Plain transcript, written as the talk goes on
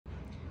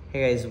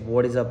Hey guys,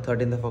 what is up?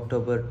 13th of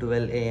October,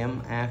 12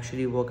 a.m. I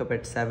actually woke up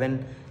at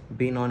 7,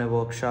 been on a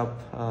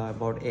workshop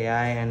about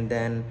AI, and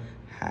then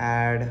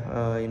had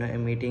a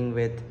meeting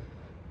with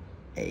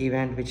an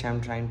event which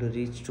I'm trying to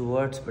reach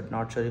towards, but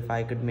not sure if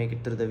I could make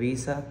it through the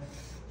visa.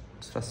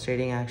 It's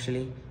frustrating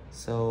actually.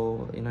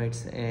 So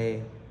it's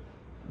a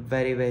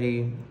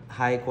very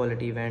high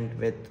quality event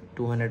with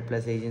 200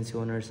 plus agency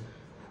owners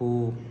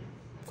who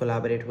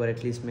collaborate, who are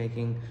at least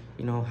making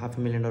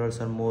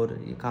 $500,000 or more.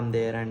 You come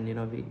there and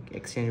we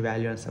exchange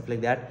value and stuff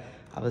like that.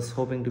 I was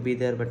hoping to be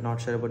there but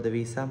not sure about the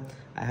visa.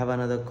 I have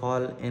another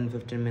call in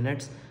 15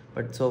 minutes,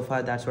 but so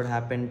far that's what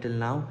happened till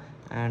now.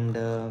 And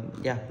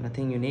yeah,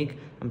 nothing unique.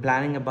 I'm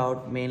planning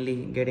about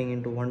mainly getting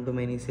into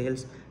one-to-many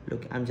sales.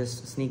 Look, I'm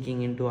just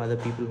sneaking into other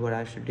people who are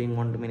actually doing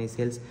one-to-many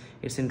sales.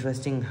 It's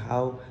interesting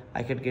how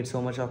I could get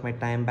so much of my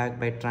time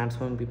back by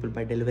transforming people,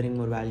 by delivering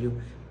more value,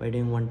 by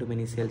doing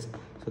one-to-many sales.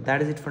 So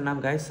that is it for now,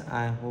 guys.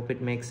 I hope it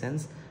makes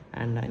sense,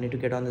 and I need to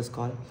get on this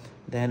call.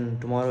 Then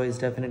tomorrow is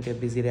definitely a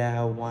busy day. I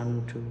have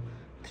 1, 2,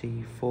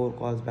 3, 4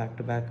 calls back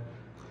to back.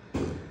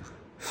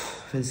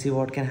 We'll see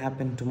what can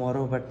happen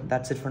tomorrow, but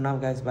that's it for now,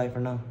 guys. Bye for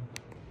now.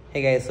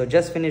 Hey guys, so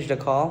just finished the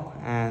call,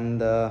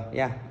 and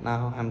yeah,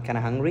 now I'm kind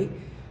of hungry,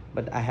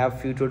 but I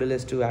have few to-do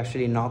lists to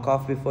actually knock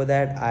off. Before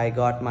that, I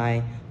got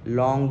my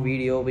long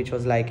video, which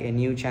was like a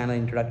new channel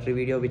introductory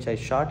video, which I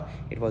shot.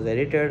 It was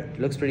edited.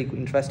 It looks pretty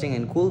interesting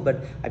and cool,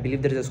 but I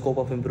believe there is a scope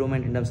of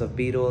improvement in terms of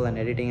b-roll and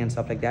editing and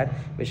stuff like that,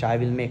 which I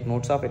will make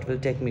notes of. It will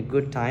take me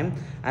good time,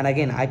 and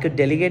again, I could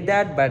delegate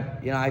that,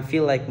 but I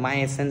feel like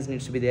my essence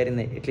needs to be there in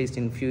at least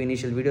in few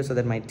initial videos, so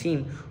that my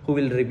team who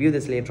will review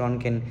this later on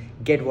can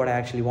get what I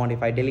actually want.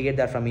 If I delegate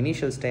that from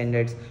initial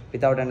standards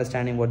without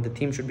understanding what the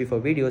theme should be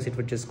for videos, it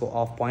would just go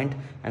off point,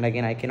 and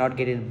again, I cannot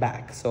get it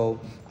back. So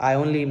I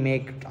only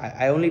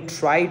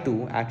try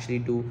to actually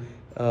do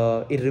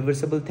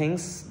irreversible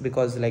things,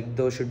 because like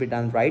those should be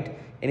done right.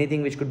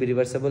 Anything which could be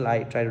reversible,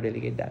 I try to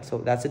delegate that. So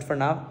that's it for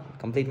now.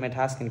 Complete my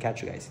task and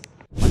catch you guys.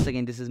 Once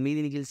again, this is me,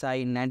 the Nikhil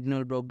Sai,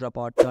 19-year-old broke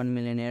dropout turned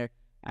millionaire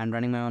and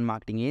running my own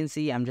marketing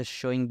agency. I'm just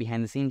showing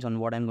behind the scenes on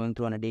what I'm going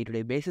through on a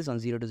day-to-day basis on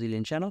Zero to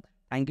Zillion channel.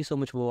 Thank you so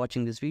much for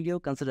watching this video.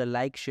 Consider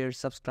like, share,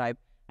 subscribe,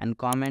 and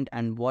comment,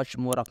 and watch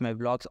more of my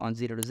vlogs on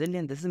Zero to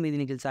Zillion. This is me, the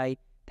Nikhil Sai.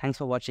 Thanks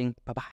for watching. Bye-bye.